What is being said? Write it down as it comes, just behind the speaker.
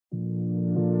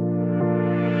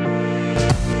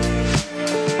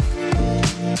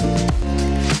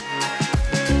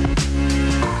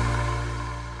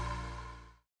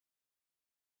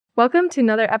Welcome to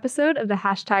another episode of the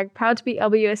hashtag Proud to be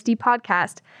LBUSD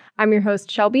podcast. I'm your host,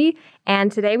 Shelby,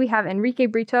 and today we have Enrique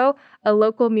Brito, a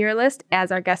local muralist,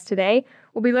 as our guest today.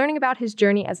 We'll be learning about his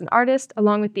journey as an artist,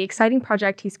 along with the exciting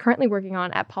project he's currently working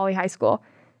on at Poly High School.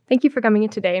 Thank you for coming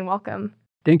in today and welcome.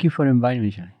 Thank you for inviting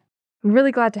me, Shelby. I'm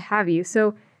really glad to have you.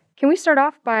 So can we start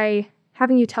off by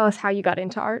having you tell us how you got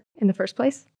into art in the first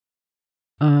place?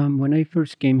 When I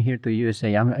first came here to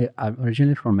USA, I'm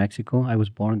originally from Mexico. I was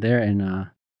born there,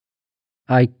 and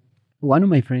one of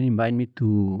my friends invited me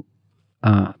to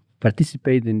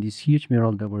participate in this huge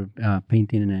mural that we're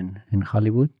painting in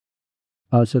Hollywood.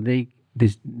 So they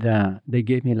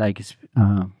gave me like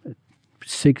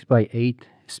 6x8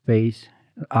 space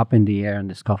up in the air on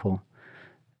the scaffold,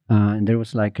 and there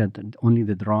was like only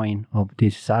the drawing of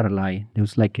this satellite. There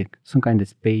was like some kind of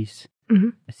space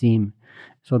theme.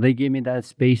 So they gave me that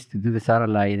space to do the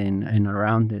satellite and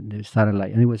around the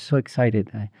satellite, and I was so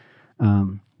excited.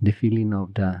 The feeling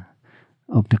of the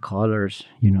colors,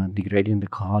 the gradient, the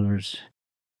colors,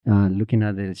 looking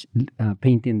at this,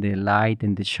 painting the light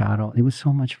and the shadow. It was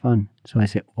so much fun. So I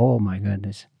said, "Oh my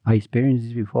goodness, I experienced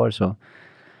this before." So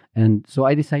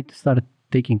I decided to start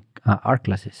taking art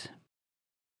classes.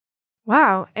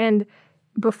 Wow. And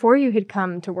before you had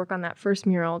come to work on that first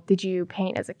mural, did you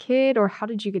paint as a kid, or how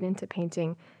did you get into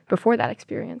painting before that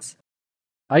experience?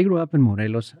 I grew up in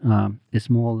Morelos, a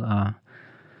small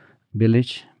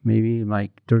village, maybe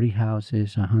like 30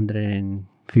 houses,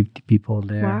 150 people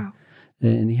there. Wow.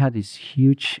 And we had this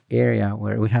huge area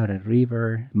where we had a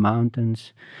river,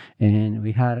 mountains, and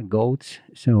we had goats.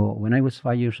 So when I was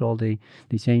 5 years old, they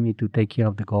sent me to take care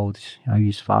of the goats. I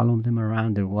used to follow them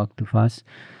around. They walked too fast.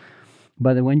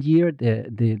 But one year,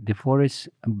 the forest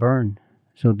burned,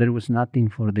 so there was nothing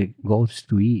for the goats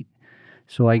to eat.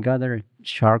 So I gathered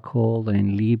charcoal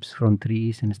and leaves from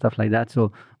trees and stuff like that.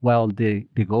 So while the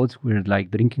goats were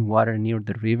like drinking water near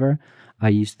the river, I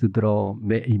used to draw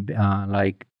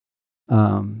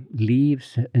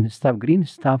leaves and stuff, green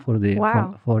stuff for the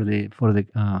Wow. for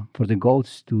the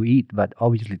goats to eat. But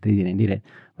obviously they didn't eat it.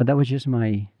 But that was just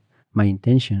my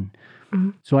intention.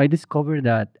 Mhm. So I discovered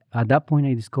that at that point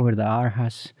that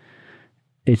art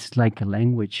it's like a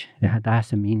language that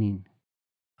has a meaning.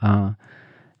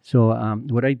 So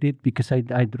what I did, because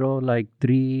I draw like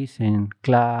trees and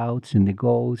clouds and the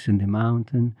goats and the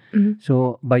mountain.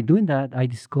 So by doing that, I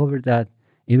discovered that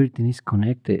everything is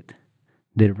connected.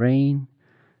 The rain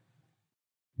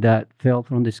that fell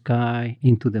from the sky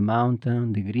into the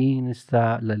mountain, the green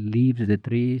stuff, the leaves, the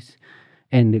trees,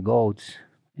 and the goats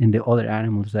and the other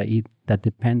animals that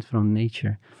depend from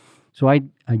nature. So at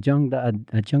a young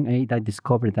age, I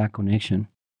discovered that connection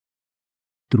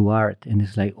through art, and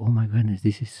it's like, oh my goodness,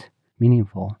 this is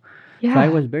meaningful. Yeah. So I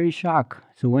was very shocked.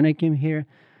 So when I came here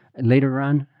later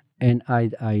on, and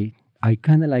I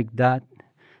kind of like that,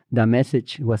 the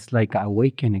message was like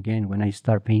awakened again when I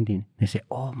start painting. I say,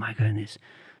 oh my goodness,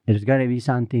 there's got to be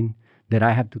something that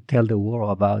I have to tell the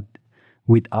world about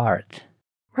with art.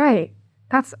 Right.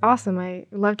 That's awesome. I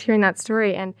loved hearing that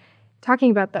story and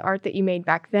talking about the art that you made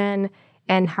back then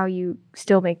and how you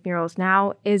still make murals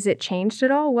now. Is it changed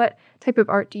at all? What type of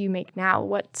art do you make now?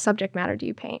 What subject matter do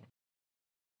you paint?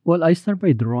 Well, I start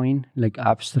by drawing like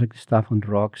abstract stuff on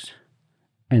rocks.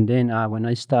 And then when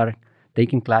I start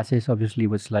taking classes, obviously it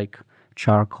was like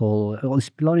charcoal,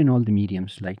 exploring all the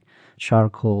mediums like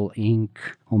charcoal, ink,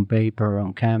 on paper,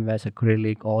 on canvas,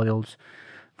 acrylic, oils,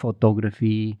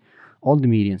 photography, all the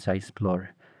mediums I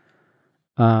explore.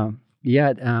 Some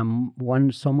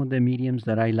of the mediums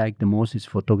that I like the most is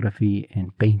photography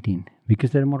and painting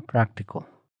because they're more practical.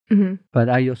 But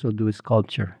I also do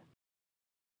sculpture.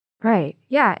 Right.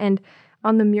 Yeah. And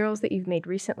on the murals that you've made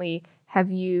recently,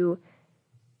 have you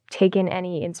taken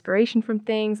any inspiration from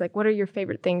things? Like, what are your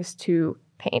favorite things to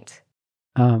paint?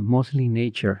 Mostly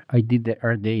nature. I did the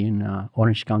Earth Day in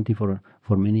Orange County for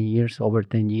many years, over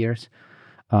 10 years.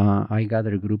 I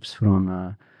gathered groups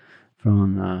from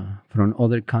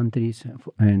other countries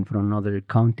and from other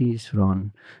counties,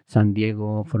 from San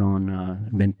Diego, from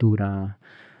Ventura,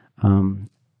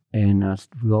 and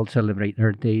we all celebrate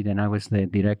Earth Day. Then I was the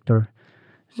director,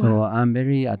 so Wow. I'm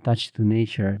very attached to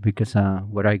nature because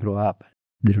where I grew up,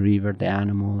 the river, the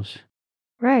animals.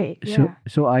 Right. Yeah.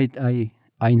 So I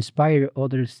inspire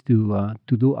others to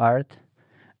do art,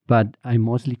 but I'm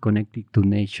mostly connected to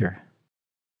nature.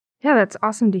 Yeah, that's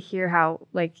awesome to hear how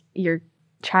like your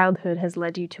childhood has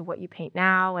led you to what you paint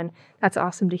now, and that's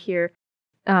awesome to hear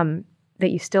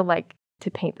that you still like to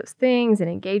paint those things and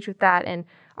engage with that. And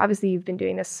obviously, you've been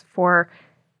doing this for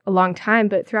a long time,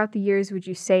 but throughout the years, would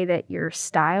you say that your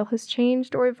style has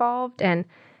changed or evolved? And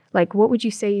like, what would you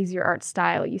say is your art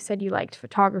style? You said you liked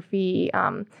photography.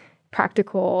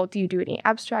 practical? Do you do any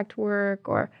abstract work,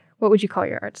 or what would you call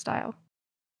your art style?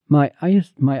 My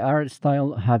art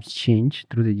style has changed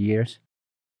through the years.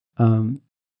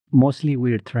 Mostly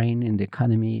we're trained in the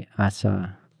academy as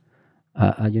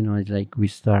it's like we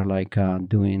start like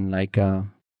doing like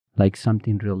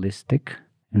something realistic,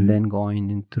 and then going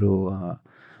into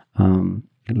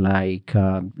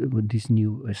with these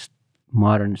new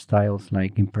modern styles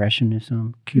like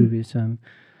impressionism, cubism,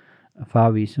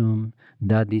 fauvism,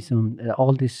 dadaism,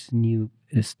 all these new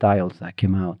styles that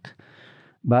came out.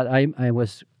 But I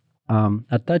was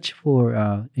attached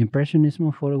for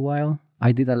impressionism for a while.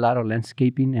 I did a lot of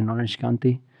landscaping in Orange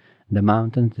County, the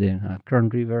mountains, the Kern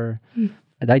River.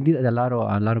 And I did a lot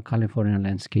of California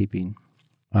landscaping.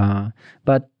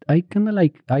 But I kind of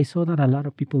like I saw that a lot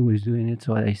of people was doing it,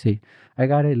 so I say I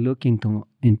gotta look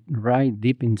right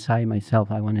deep inside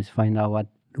myself. I want to find out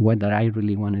what that I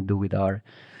really want to do with art.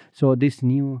 So these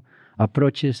new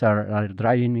approaches are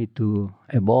driving me to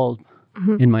evolve,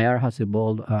 and my art has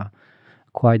evolved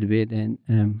quite a bit.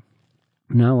 And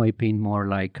now I paint more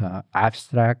like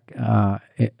abstract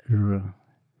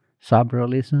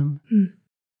surrealism.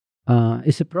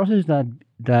 It's a process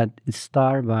that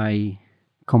starts by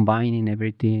combining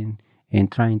everything and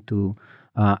trying to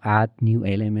add new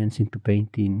elements into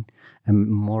painting, and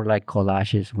more like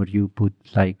collages where you put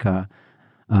like a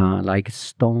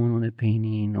stone on a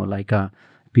painting, or like a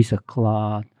piece of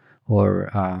cloth, or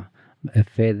a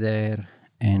feather,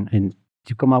 and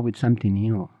to come up with something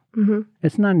new.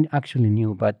 It's not actually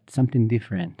new, but something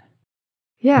different.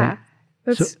 Yeah.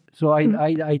 So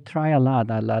I try a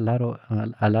lot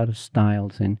of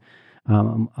styles, and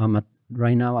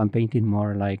right now I'm painting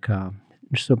more like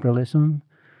surrealism,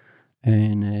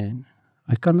 and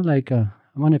I kind of like I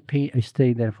want to paint. I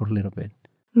stay there for a little bit.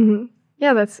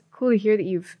 Yeah, that's cool to hear that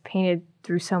you've painted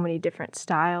through so many different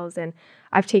styles. And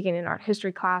I've taken an art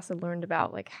history class and learned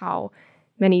about like how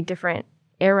many different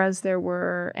eras there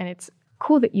were, and it's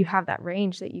cool that you have that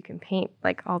range that you can paint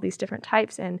like all these different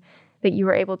types, and that you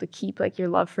were able to keep like your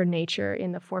love for nature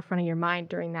in the forefront of your mind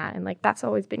during that. And like that's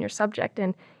always been your subject.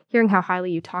 And hearing how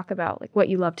highly you talk about like what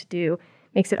you love to do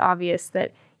makes it obvious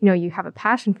that, you have a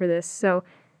passion for this. So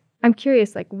I'm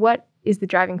curious, like, what is the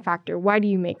driving factor? Why do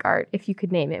you make art, if you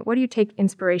could name it? What do you take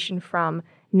inspiration from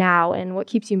now, and what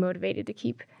keeps you motivated to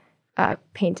keep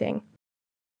painting?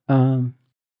 What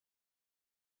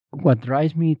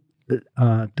drives me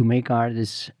to make art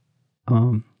is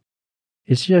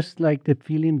it's just like the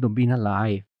feeling of being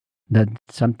alive. That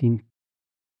something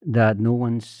that no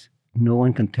one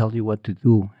can tell you what to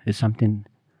do. It's something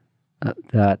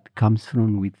that comes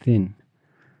from within,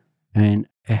 and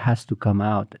it has to come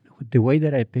out. The way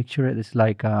that I picture it is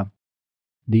like the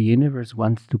universe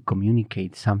wants to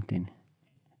communicate something,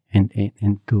 and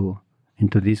into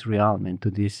this realm, into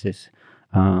this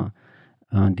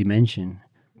dimension,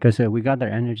 because we gather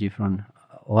energy from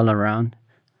all around,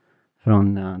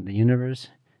 from the universe,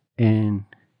 and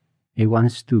it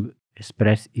wants to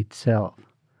express itself.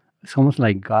 It's almost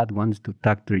like God wants to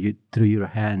talk through you, through your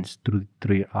hands, through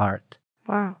your art.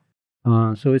 Wow.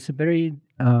 So it's a very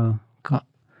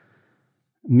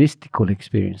mystical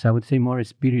experience. I would say more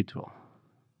spiritual,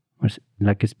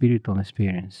 like a spiritual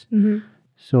experience.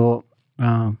 So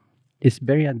it's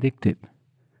very addictive,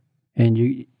 and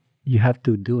you have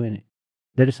to do it.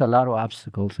 There is a lot of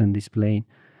obstacles in this plane,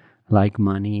 like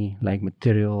money, like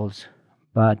materials,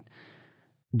 but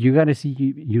you got to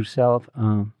see yourself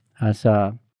as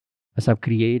a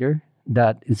creator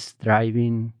that is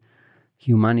driving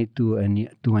humanity to a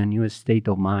new state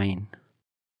of mind.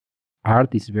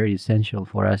 Art is very essential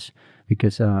for us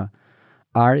because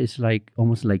art is like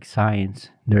almost like science.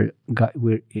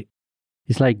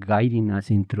 It's like guiding us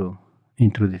into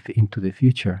the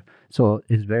future. So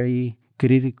it's very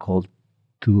critical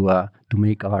to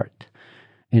make art,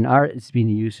 and art is being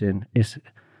used in is.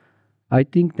 I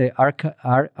think the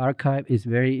archive is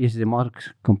the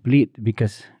most complete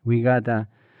because we got the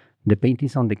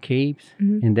paintings on the caves,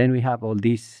 and then we have all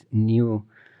these new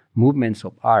movements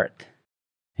of art,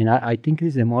 and I think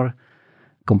this is a more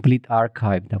complete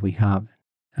archive that we have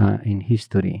in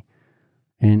history,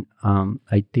 and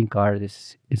I think art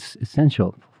is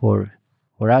essential for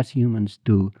us humans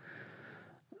to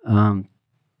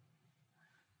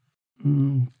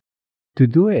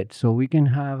do it, so we can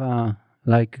have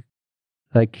like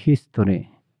history,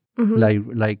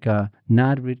 like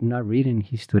not reading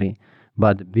history,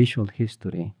 but visual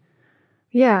history.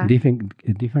 Yeah.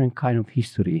 Different kind of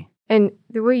history. And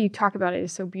the way you talk about it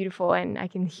is so beautiful, and I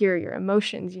can hear your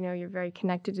emotions. You're very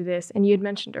connected to this. And you had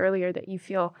mentioned earlier that you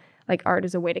feel like art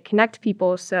is a way to connect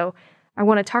people. So I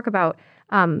want to talk about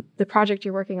the project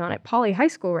you're working on at Poly High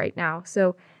School right now.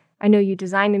 So I know you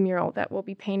designed the mural that will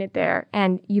be painted there,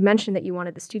 and you mentioned that you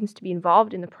wanted the students to be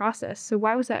involved in the process. So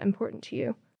why was that important to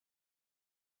you?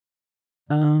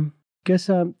 Because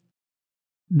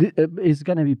it's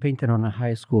gonna be painted on a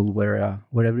high school where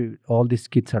all these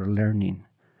kids are learning,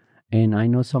 and I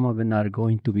know some of them are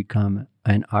going to become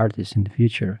an artist in the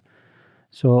future.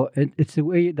 So it's a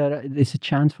way that it's a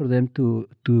chance for them to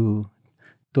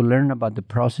learn about the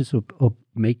process of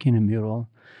making a mural.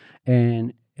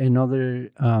 And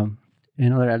another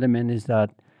element is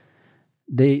that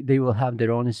they will have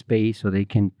their own space, so they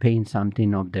can paint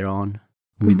something of their own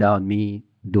without me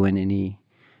doing any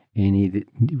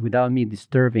without me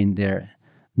disturbing their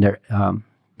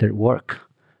work.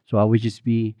 So I would just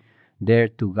be there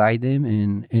to guide them,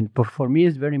 and for me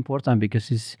it's very important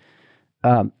because it's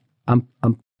I'm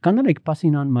kind of like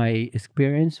passing on my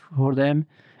experience for them,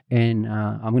 and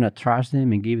I'm gonna trust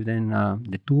them and give them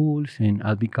the tools, and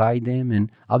I'll be guide them,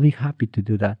 and I'll be happy to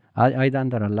do that. I done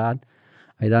that a lot.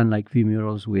 I done like few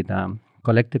murals with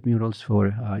collective murals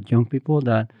for young people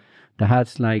that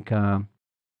has like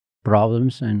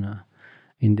problems and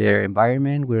in their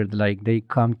environment where like they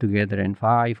come together in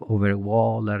five over a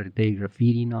wall that they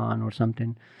graffitiing on or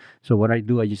something. So what I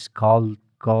do, I just call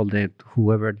the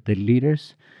whoever the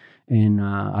leaders, and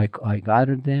I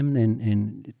gathered them,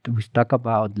 and we talk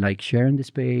about like sharing the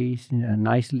space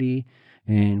nicely,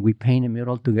 and we paint a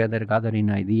mural together, gathering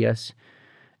ideas.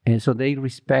 And so they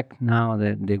respect now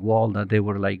the wall that they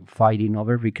were like fighting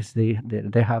over because they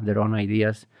have their own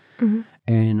ideas.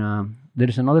 And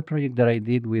there's another project that I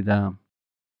did with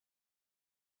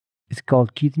it's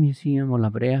called Kids Museum of La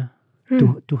Brea.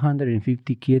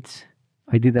 250 kids.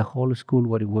 I did a whole school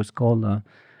what it was called the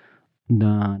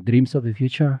Dreams of the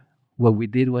Future. What we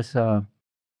did was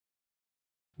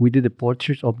we did the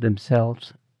portraits of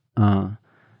themselves,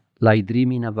 like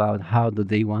dreaming about how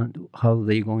they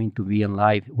going to be in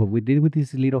life. What we did with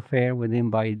this little fair, we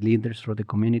invite leaders from the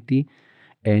community,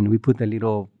 and we put a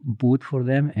little booth for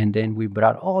them, and then we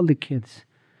brought all the kids,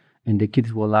 and the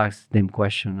kids will ask them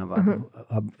question about,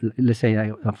 let's say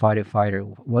a firefighter.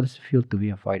 What does it feel to be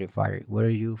a firefighter? What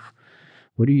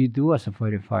do you do as a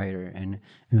firefighter? And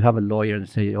you have a lawyer and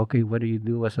say, okay, what do you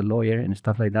do as a lawyer and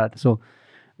stuff like that. So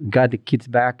got the kids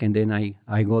back, and then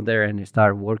I go there and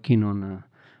start working on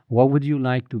what would you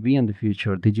like to be in the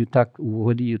future? What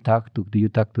do you talk to? Do you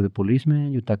talk to the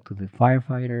policeman? You talk to the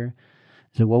firefighter?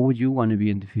 So what would you want to be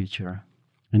in the future?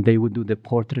 And they would do the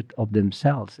portrait of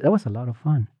themselves. That was a lot of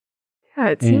fun. Yeah,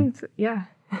 it seems, yeah.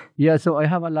 Yeah, so I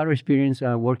have a lot of experience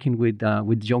working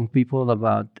with young people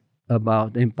about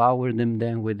empowering them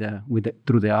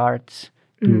through the arts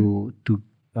to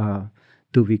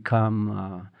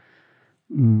become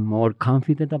more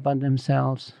confident about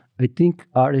themselves. I think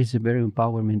art is a very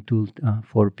empowerment tool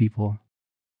for people.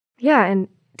 Yeah, and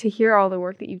to hear all the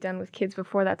work that you've done with kids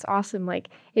before, that's awesome. Like,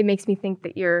 it makes me think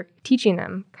that you're teaching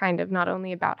them kind of not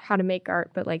only about how to make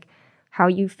art, but like how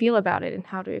you feel about it and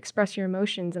how to express your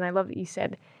emotions. And I love that you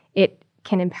said it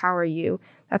can empower you.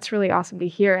 That's really awesome to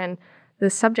hear. And the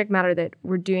subject matter that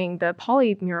we're doing the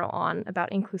poly mural on about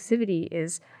inclusivity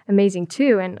is amazing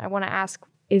too. And I want to ask,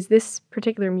 is this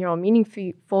particular mural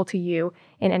meaningful to you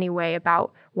in any way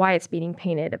about why it's being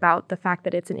painted, about the fact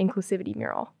that it's an inclusivity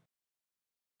mural?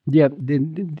 Yeah,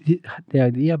 the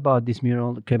idea about this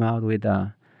mural came out with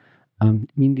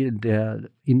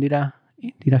Indira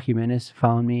Jimenez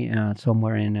found me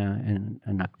somewhere in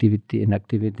an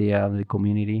activity of the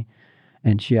community,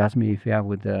 and she asked me if I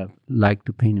would like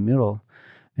to paint a mural,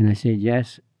 and I said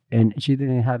yes. And she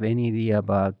didn't have any idea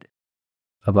about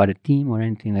a team or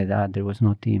anything like that. There was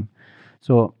no team,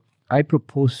 so I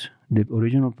proposed. The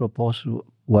original proposal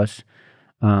was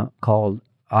called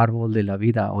Árbol de la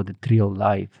Vida, or the Tree of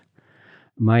Life.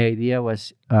 My idea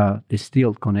was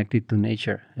still connected to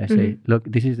nature. I say, look,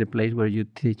 this is the place where you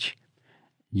teach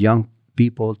young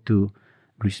people to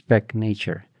respect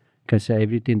nature, because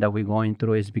everything that we're going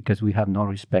through is because we have no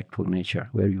respect for nature,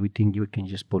 where we think you can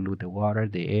just pollute the water,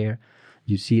 the air.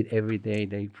 You see it every day.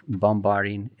 They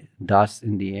bombarding dust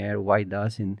in the air, white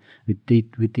dust, and we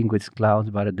think it's clouds,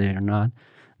 but they're not.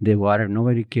 The water,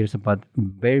 nobody cares about.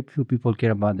 Very few people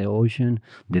care about the ocean.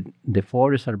 The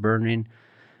forests are burning.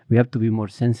 We have to be more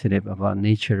sensitive about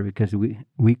nature because we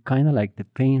kind of like the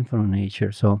pain from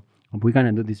nature. So we're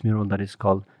gonna do this mural that is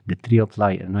called the Tree of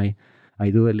Life, and I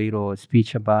do a little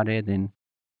speech about it, and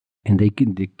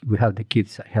we have the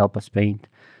kids help us paint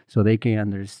so they can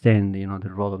understand the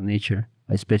role of nature,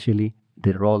 especially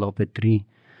the role of a tree.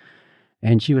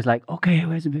 And she was like, okay, I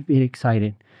was a bit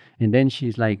excited, and then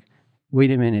she's like, wait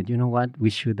a minute, you know what, we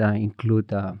should include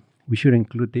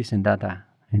this and that,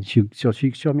 and she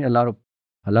showed me a lot of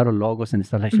a lot of logos and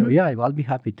stuff. I said, yeah, I'll be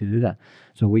happy to do that.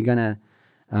 So we're gonna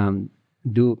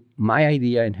do my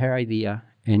idea and her idea,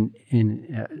 and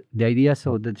the idea.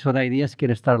 So the ideas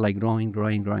can start like growing.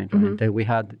 Until we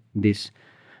had this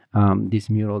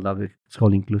mural that is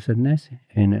called inclusiveness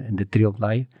and the tree of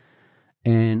life.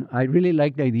 And I really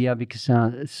like the idea because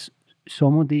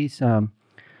some of these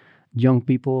young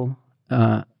people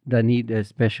that need a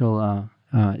special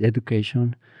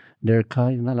education, they're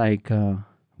kind of like,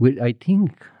 I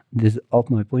think this, of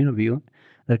my point of view,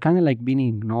 they're kind of like being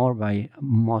ignored by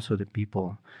most of the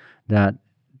people. That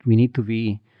we need to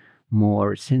be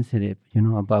more sensitive,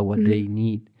 about what they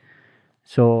need.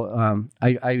 So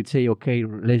I would say, okay,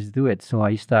 let's do it. So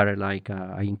I started like,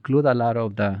 I include a lot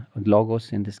of the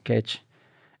logos in the sketch,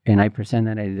 and I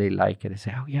presented it. They like it. I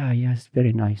say, oh yeah, it's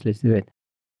very nice. Let's do it.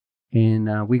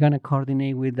 And we're gonna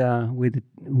coordinate with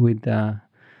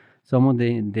some of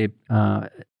the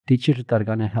teachers that are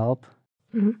gonna help.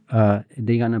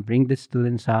 They're gonna bring the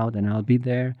students out, and I'll be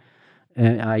there.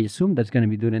 And I assume that's gonna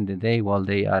be during the day while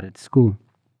they are at school.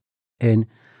 And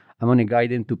I'm gonna guide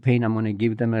them to paint. I'm gonna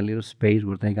give them a little space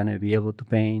where they're gonna be able to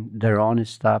paint their own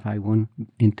stuff. I won't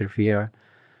interfere.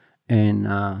 And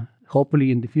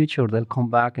hopefully in the future they'll come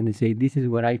back and they say, "This is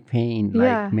what I paint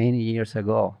like many years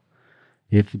ago."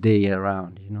 If they are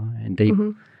around, and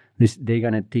they're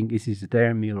gonna think this is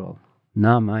their mural,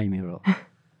 not my mural.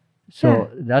 So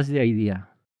that's the idea.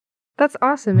 That's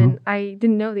awesome. And I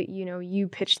didn't know that, you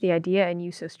pitched the idea and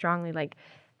you so strongly like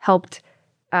helped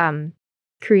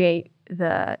create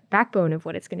the backbone of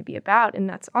what it's going to be about. And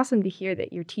that's awesome to hear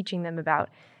that you're teaching them about,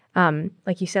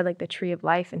 like you said, like the tree of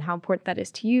life and how important that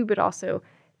is to you, but also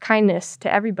kindness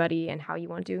to everybody and how you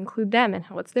want to include them and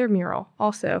how it's their mural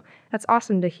also. That's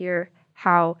awesome to hear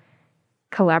how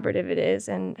collaborative it is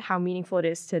and how meaningful it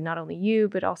is to not only you,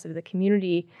 but also to the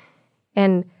community.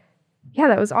 And yeah,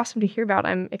 that was awesome to hear about.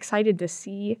 I'm excited to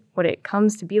see what it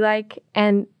comes to be like.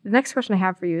 And the next question I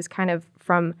have for you is kind of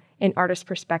from an artist's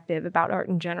perspective about art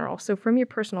in general. So from your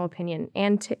personal opinion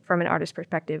and from an artist's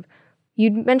perspective,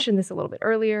 you mentioned this a little bit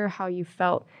earlier, how you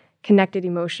felt connected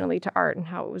emotionally to art and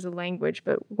how it was a language,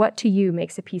 but what to you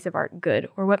makes a piece of art good,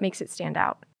 or what makes it stand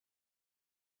out?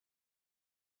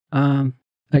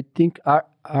 I think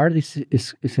art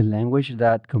is a language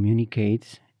that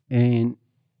communicates, and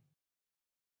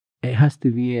it has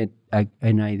to be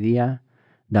an idea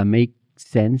that makes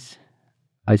sense,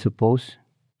 I suppose,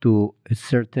 to a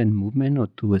certain movement or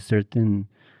to a certain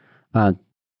uh,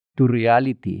 to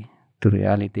reality. To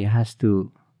reality, it has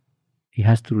to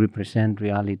represent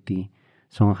reality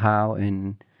somehow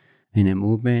in a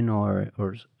movement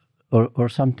or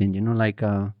something. Like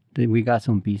we got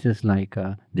some pieces like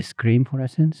the Scream, for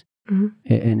instance,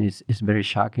 and it's very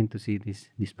shocking to see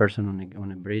this person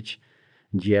on a bridge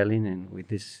yelling and with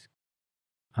this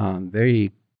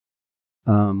very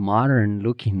modern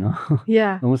looking, no?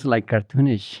 Yeah. Almost like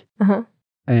cartoonish.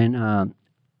 And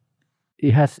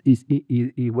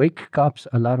it wakes up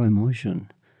a lot of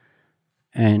emotion.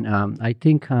 And I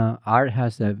think art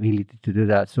has the ability to do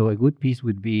that. So a good piece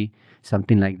would be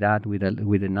something like that with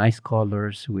the nice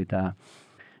colors, with a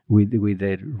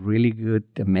really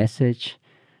good message,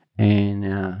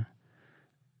 and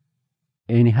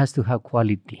it has to have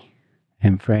quality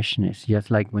and freshness.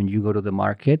 Just like when you go to the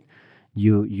market,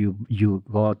 you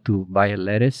go to buy a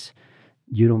lettuce,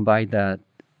 you don't buy the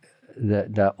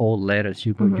old lettuce.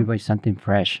 You buy something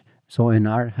fresh. So an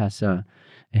art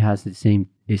it has the same.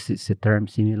 It's a term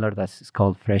similar that's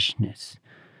called freshness.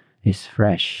 It's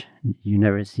fresh. You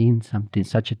never seen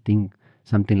such a thing,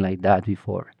 something like that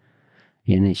before,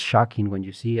 and it's shocking when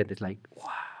you see it. It's like,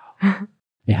 wow.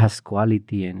 It has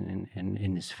quality and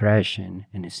it's fresh and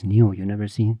it's new. You never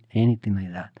seen anything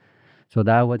like that. So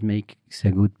that what makes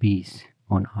a good piece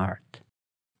on art.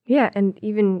 Yeah, and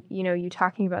even, you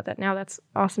talking about that now, that's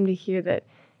awesome to hear that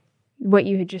what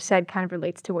you had just said kind of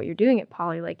relates to what you're doing at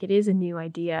Poly. Like it is a new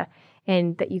idea,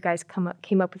 and that you guys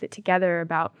came up with it together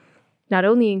about not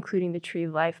only including the tree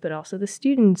of life, but also the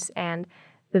students and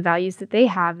the values that they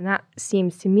have. And that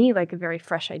seems to me like a very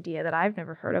fresh idea that I've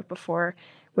never heard of before,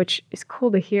 which is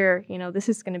cool to hear. This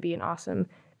is going to be an awesome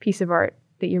piece of art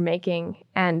that you're making.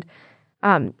 And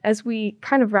as we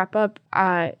kind of wrap up,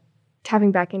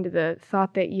 tapping back into the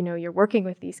thought that, you're working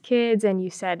with these kids and you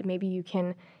said maybe you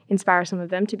can inspire some of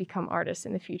them to become artists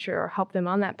in the future or help them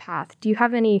on that path. Do you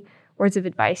have any words of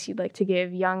advice you'd like to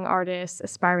give young artists,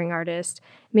 aspiring artists,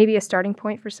 maybe a starting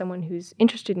point for someone who's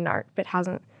interested in art but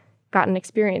hasn't gotten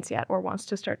experience yet or wants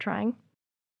to start trying?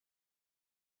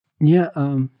 Yeah,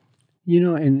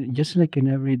 and just like in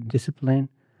every discipline,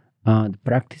 the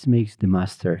practice makes the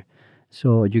master.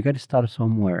 So you got to start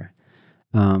somewhere.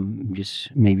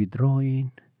 just maybe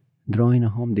drawing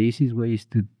at home. The easiest way is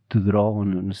to draw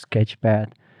on a sketch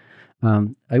pad.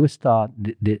 I was taught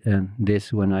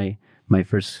this when my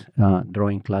first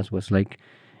drawing class was like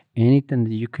anything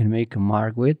that you can make a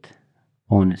mark with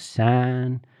on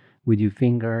sand with your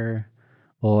finger,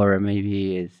 or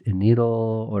maybe it's a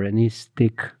needle or any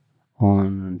stick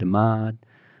on the mud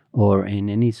or in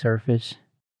any surface.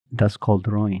 That's called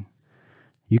drawing.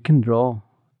 You can draw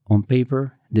on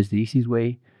paper. That's the easiest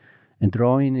way. And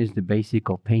drawing is the basic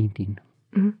of painting.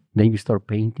 Mhm. Then you start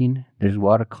painting. There's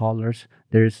watercolors.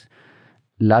 There's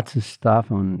lots of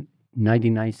stuff on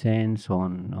 99 cents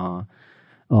on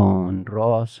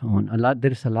Ross, on a lot.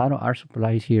 There's a lot of art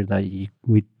supplies here that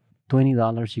with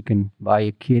 $20 you can buy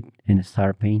a kit and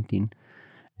start painting.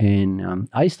 And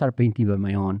I start painting by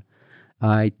my own.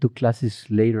 I took classes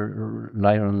later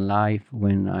in life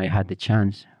when I had the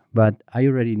chance, but I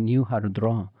already knew how to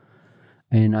draw,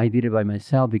 and I did it by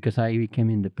myself because I became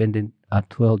independent at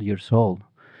 12 years old.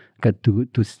 Because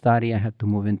to study, I had to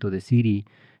move into the city,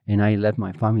 and I left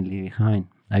my family behind.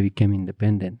 I became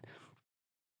independent.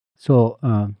 So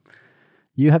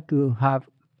you have to have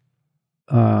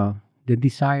the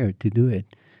desire to do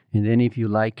it, and then if you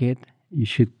like it, you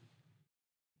should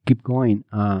keep going.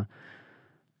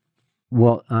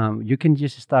 You can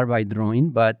just start by drawing,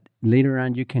 but later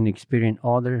on you can experience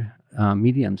other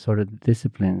mediums or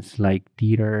disciplines like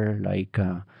theater, like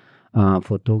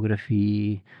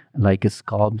photography, like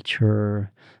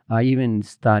sculpture. I even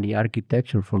study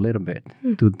architecture for a little bit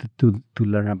to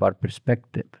learn about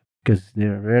perspective, because they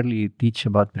rarely teach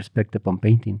about perspective on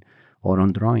painting or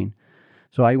on drawing.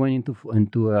 So I went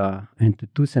into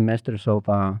 2 semesters of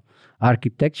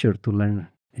architecture to learn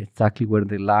exactly where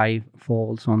the light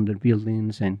falls on the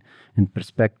buildings and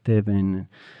perspective and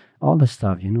all the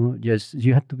stuff. Just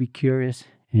you have to be curious,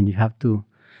 and you have to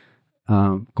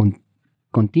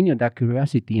continue that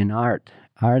curiosity in art.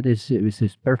 Art is a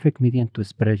perfect medium to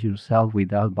express yourself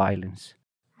without violence.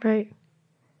 Right.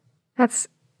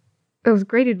 It was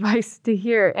great advice to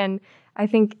hear. And I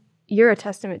think you're a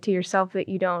testament to yourself that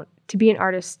to be an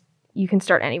artist, you can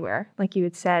start anywhere. Like you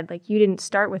had said, like you didn't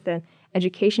start with an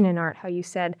education in art, how you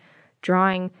said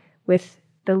drawing with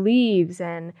the leaves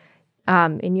and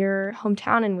in your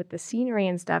hometown and with the scenery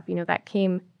and stuff, that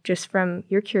came just from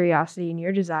your curiosity and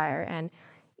your desire. And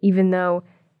even though,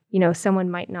 someone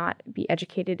might not be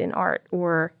educated in art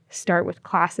or start with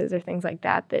classes or things like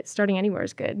that, that starting anywhere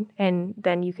is good. And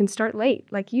then you can start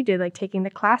late, like you did, like taking the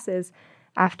classes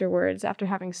afterwards, after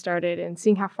having started and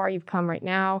seeing how far you've come right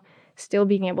now, still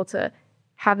being able to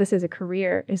have this as a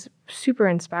career is super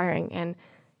inspiring. And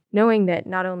knowing that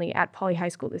not only at Poly High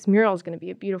School, this mural is going to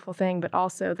be a beautiful thing, but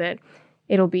also that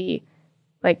it'll be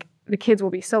like the kids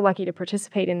will be so lucky to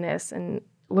participate in this and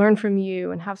learn from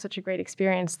you and have such a great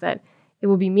experience that it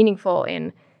will be meaningful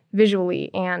in visually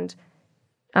and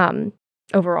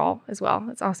overall as well.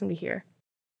 It's awesome to hear.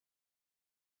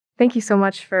 Thank you so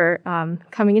much for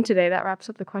coming in today. That wraps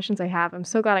up the questions I have. I'm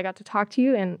so glad I got to talk to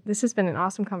you, and this has been an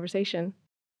awesome conversation.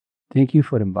 Thank you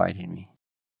for inviting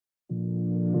me.